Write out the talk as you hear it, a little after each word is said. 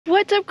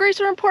What's up, Grace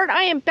Report?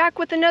 I am back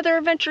with another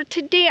adventure.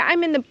 Today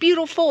I'm in the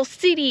beautiful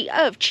city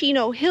of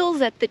Chino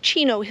Hills at the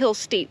Chino Hills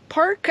State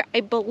Park.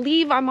 I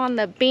believe I'm on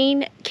the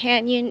Bane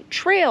Canyon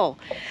Trail.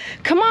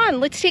 Come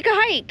on, let's take a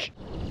hike.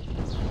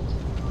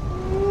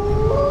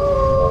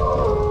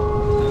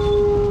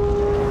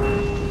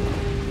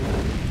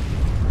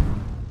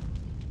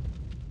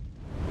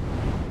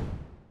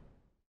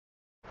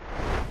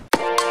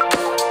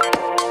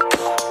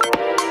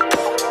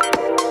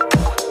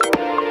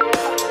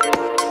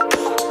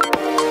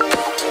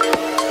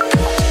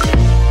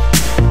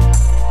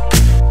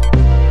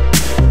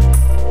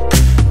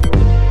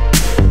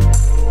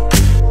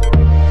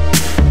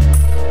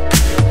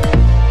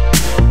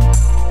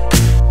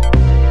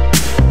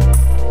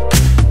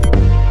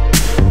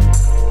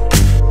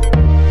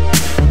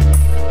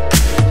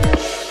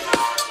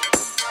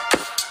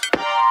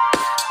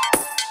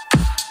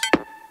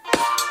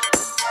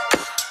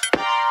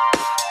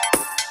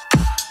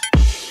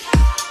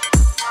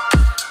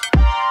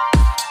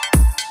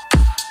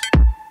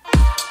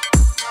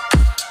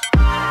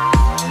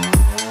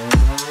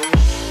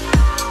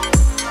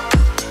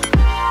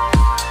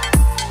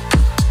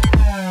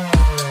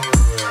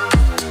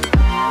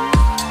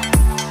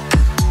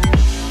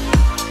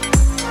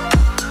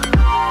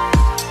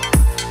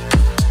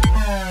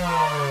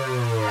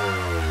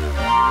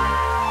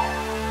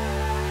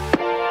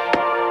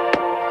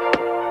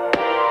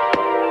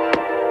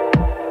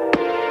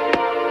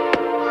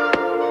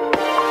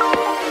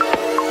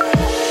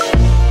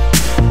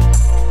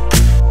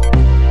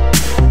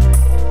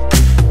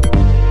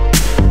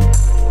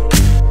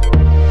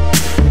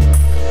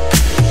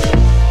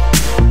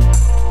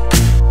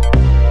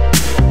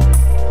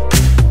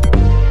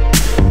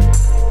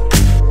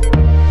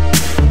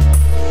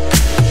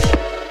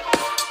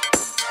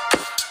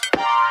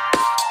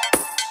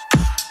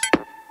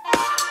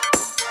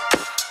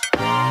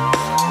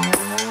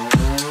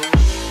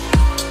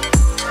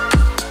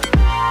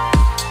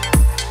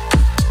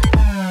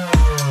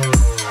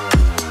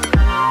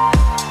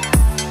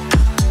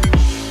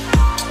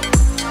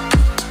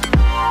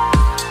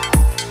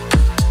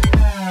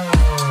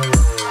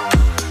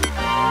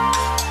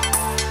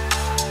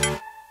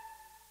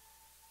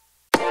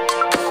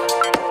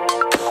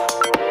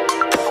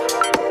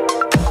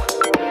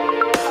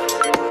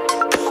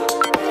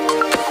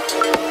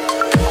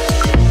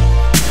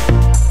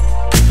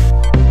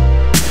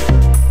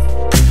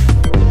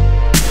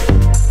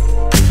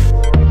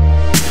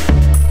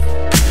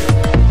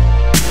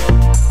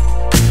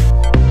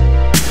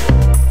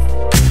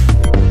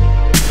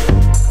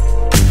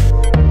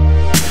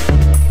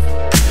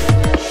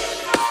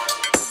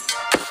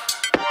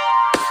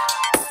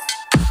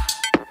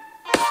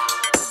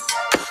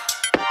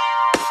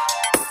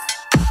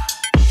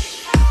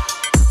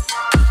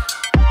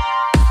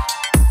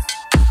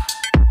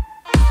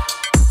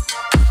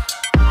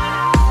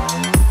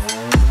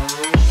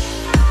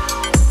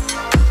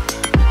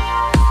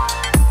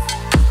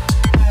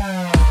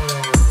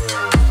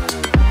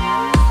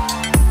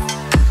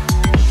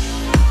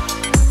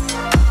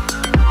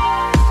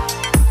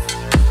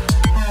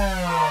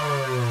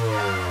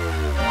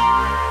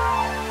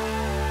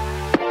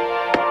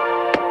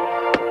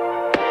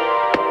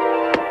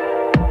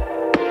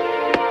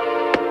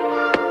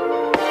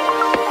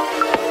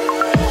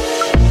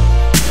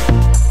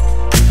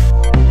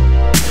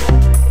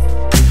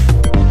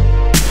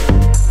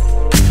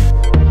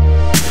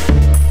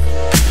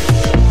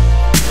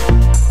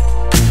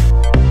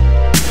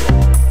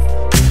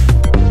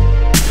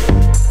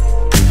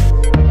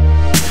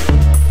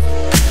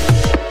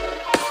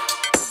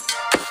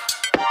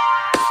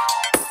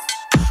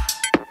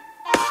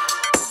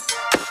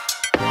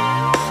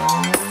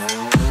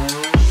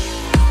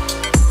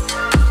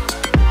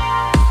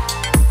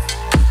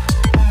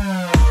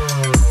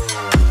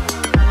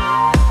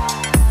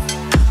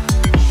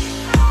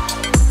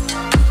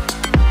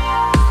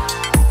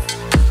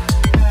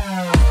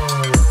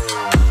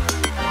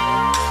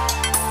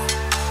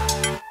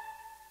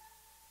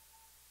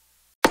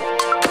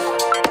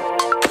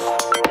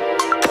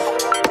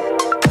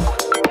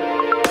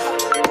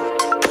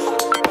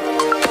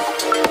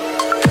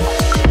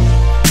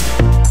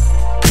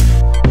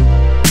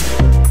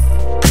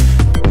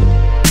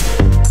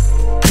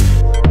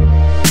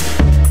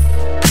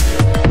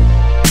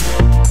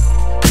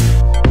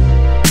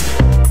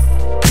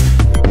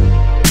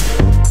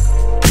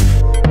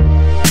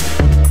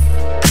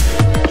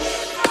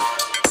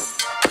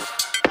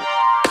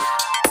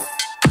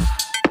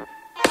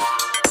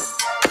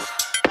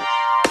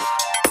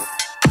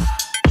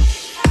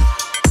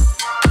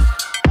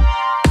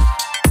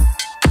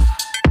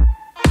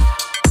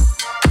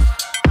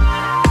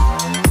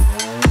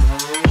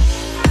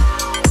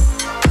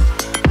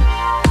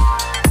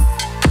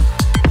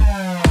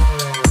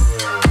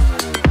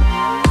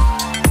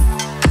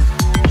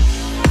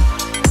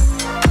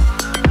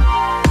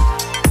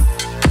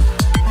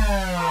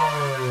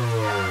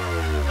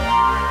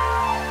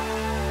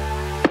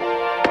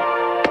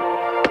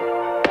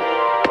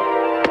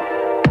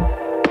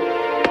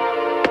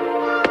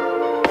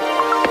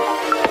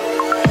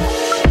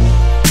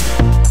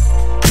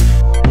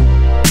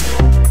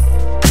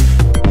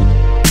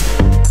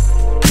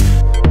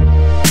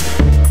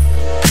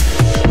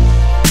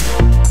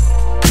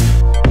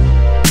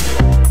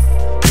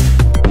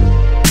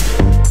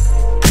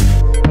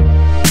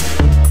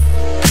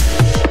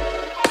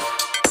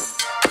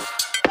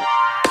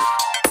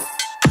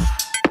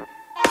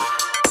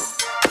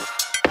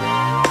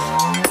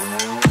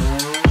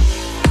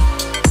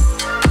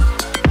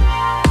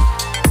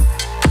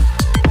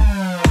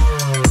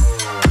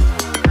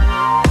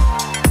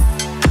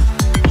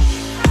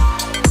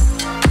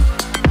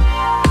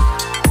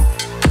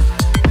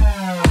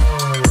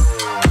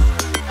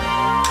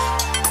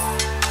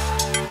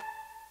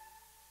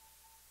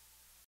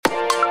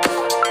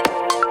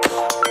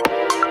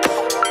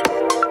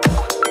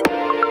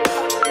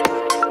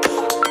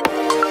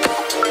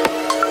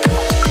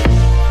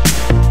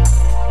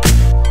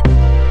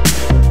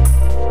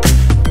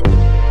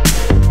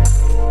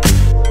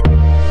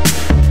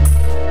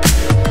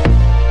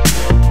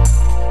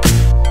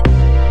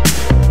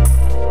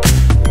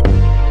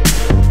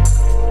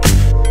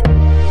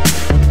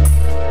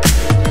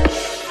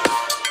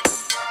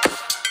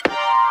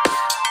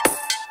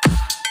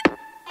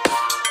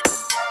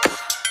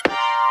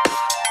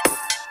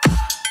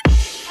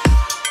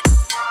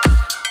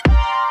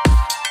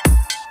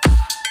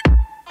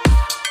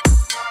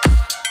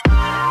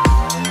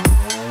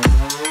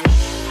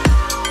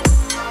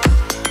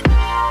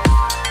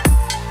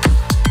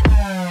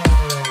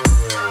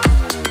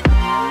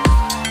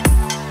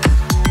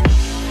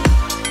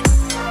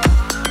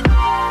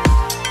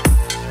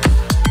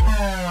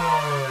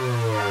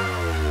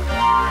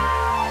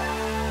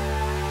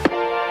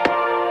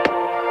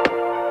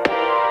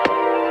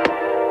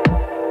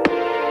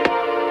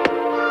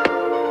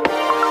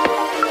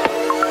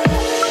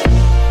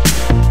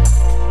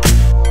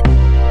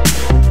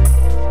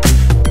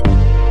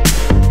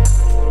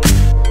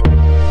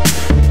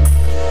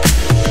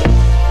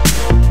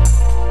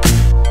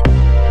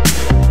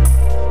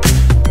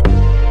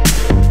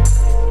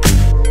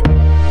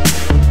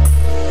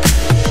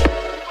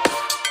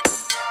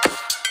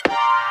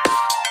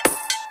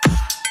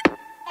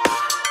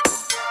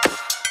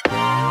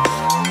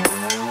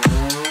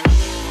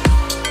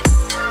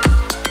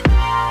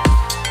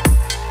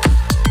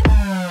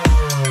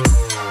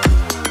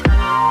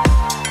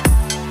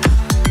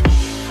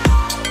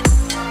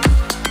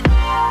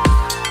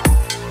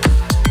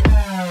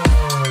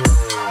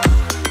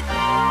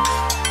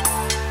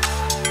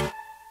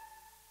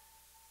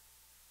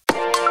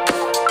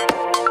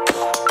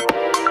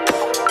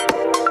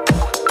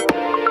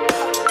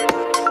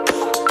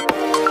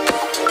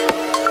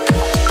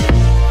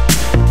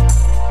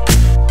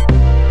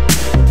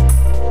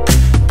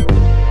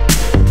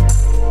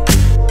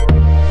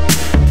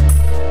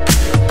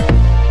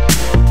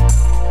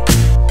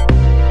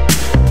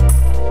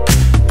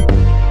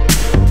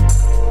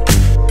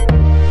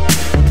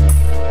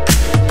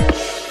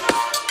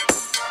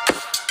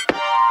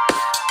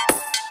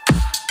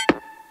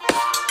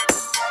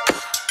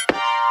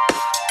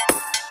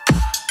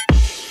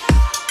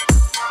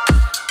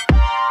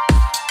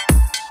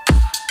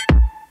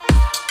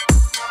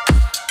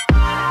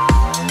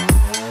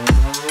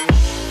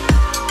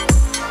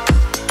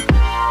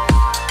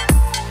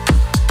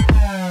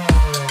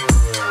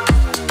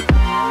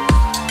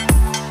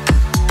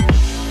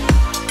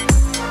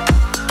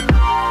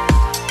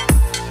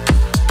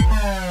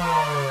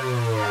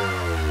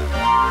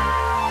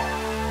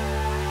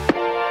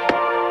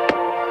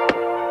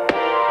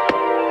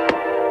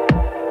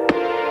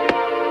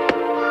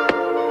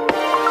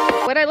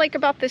 what I like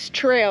about this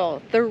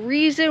trail, the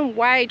reason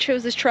why I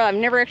chose this trail, I've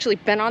never actually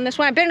been on this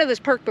one. I've been to this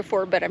park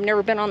before, but I've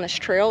never been on this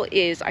trail,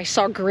 is I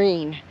saw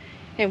green.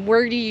 And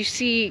where do you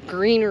see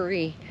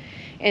greenery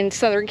in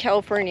Southern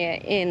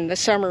California in the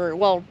summer?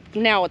 Well,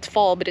 now it's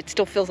fall, but it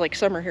still feels like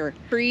summer here.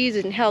 Trees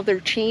and how they're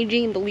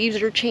changing, the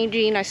leaves are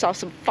changing. I saw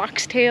some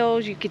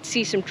foxtails, you could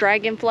see some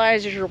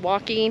dragonflies as you're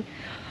walking.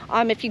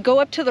 If you go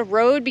up to the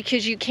road,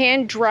 because you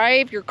can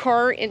drive your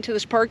car into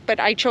this park, but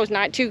I chose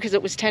not to because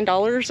it was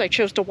 $10. I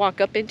chose to walk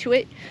up into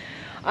it.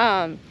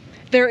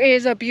 There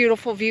is a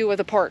beautiful view of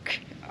the park.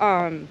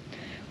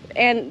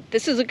 And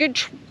this is a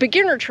good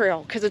beginner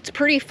trail because it's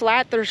pretty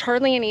flat. There's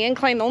hardly any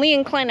incline. The only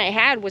incline I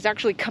had was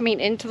actually coming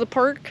into the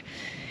park.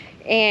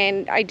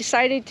 And I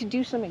decided to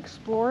do some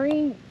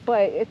exploring,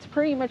 but it's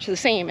pretty much the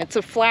same. It's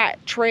a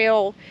flat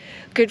trail,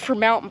 good for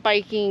mountain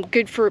biking,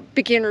 good for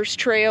beginner's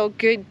trail,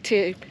 good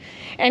to...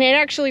 And it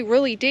actually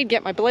really did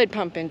get my blood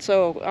pumping,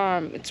 so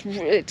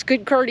it's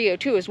good cardio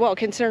too as well,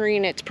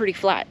 considering it's pretty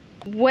flat.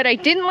 What I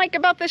didn't like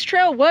about this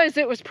trail was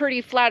it was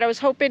pretty flat. I was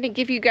hoping to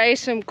give you guys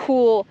some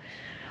cool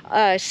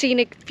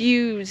scenic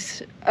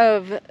views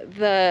of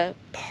the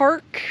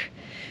park,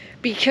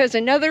 because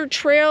another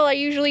trail I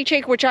usually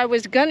take, which I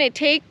was gonna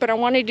take, but I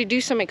wanted to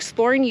do some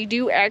exploring, you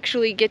do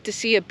actually get to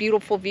see a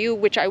beautiful view,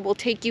 which I will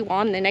take you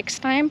on the next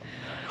time.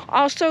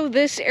 Also,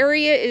 this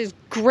area is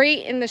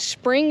great in the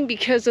spring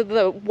because of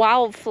the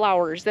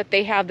wildflowers that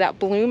they have that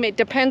bloom. It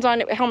depends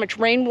on how much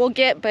rain we'll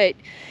get, but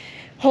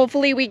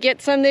hopefully we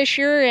get some this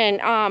year,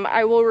 and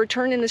I will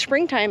return in the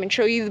springtime and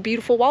show you the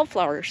beautiful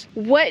wildflowers.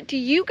 What do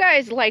you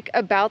guys like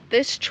about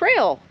this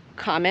trail?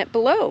 Comment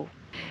below.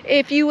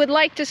 If you would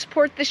like to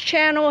support this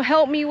channel,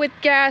 help me with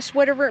gas,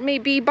 whatever it may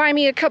be, buy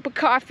me a cup of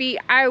coffee,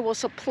 I will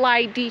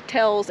supply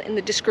details in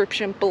the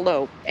description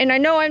below. And I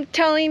know I'm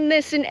telling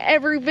this in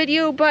every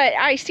video, but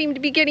I seem to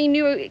be getting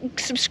new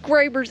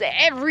subscribers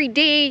every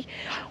day.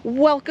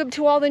 Welcome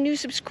to all the new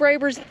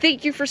subscribers.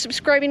 Thank you for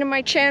subscribing to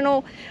my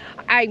channel.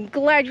 I'm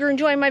glad you're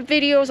enjoying my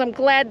videos. I'm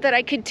glad that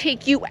I could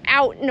take you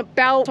out and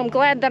about. I'm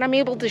glad that I'm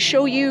able to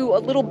show you a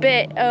little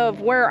bit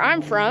of where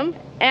I'm from.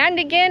 And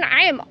again,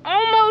 I am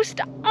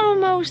almost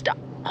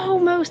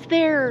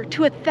there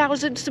to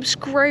 1,000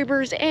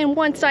 subscribers. And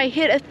once I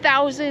hit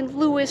 1,000,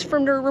 Lewis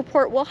from Nerd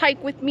Report will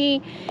hike with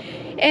me.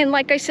 And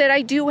like I said,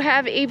 I do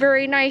have a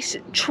very nice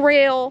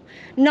trail,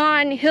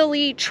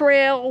 non-hilly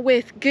trail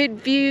with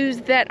good views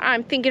that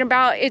I'm thinking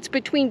about. It's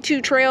between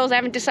two trails. I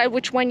haven't decided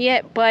which one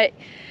yet, but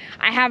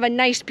I have a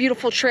nice,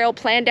 beautiful trail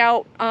planned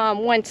out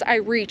once I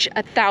reach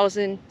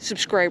 1,000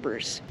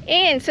 subscribers.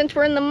 And since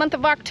we're in the month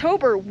of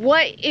October,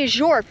 what is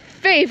your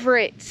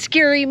favorite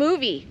scary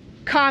movie?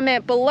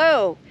 Comment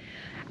below.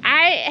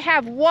 I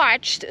have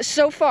watched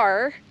so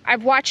far,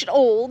 I've watched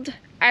Old,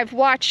 I've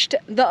watched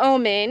The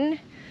Omen,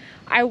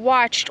 I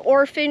watched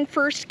Orphan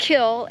First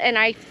Kill, and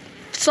I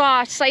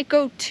saw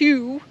Psycho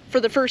 2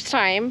 for the first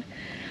time.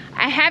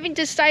 I haven't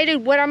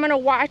decided what I'm gonna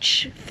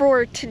watch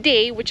for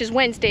today, which is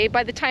Wednesday.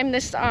 By the time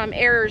this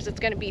airs, it's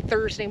gonna be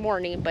Thursday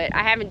morning, but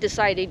I haven't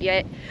decided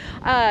yet.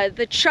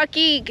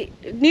 The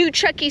new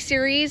Chucky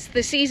series,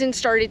 the season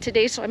started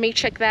today, so I may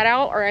check that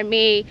out, or I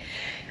may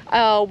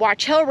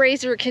watch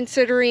Hellraiser,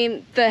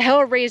 considering the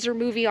Hellraiser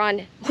movie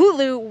on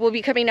Hulu will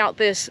be coming out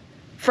this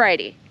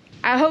Friday.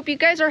 I hope you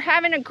guys are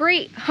having a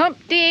great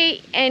hump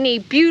day and a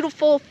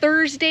beautiful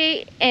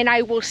Thursday, and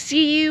I will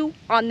see you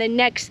on the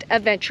next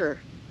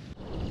adventure.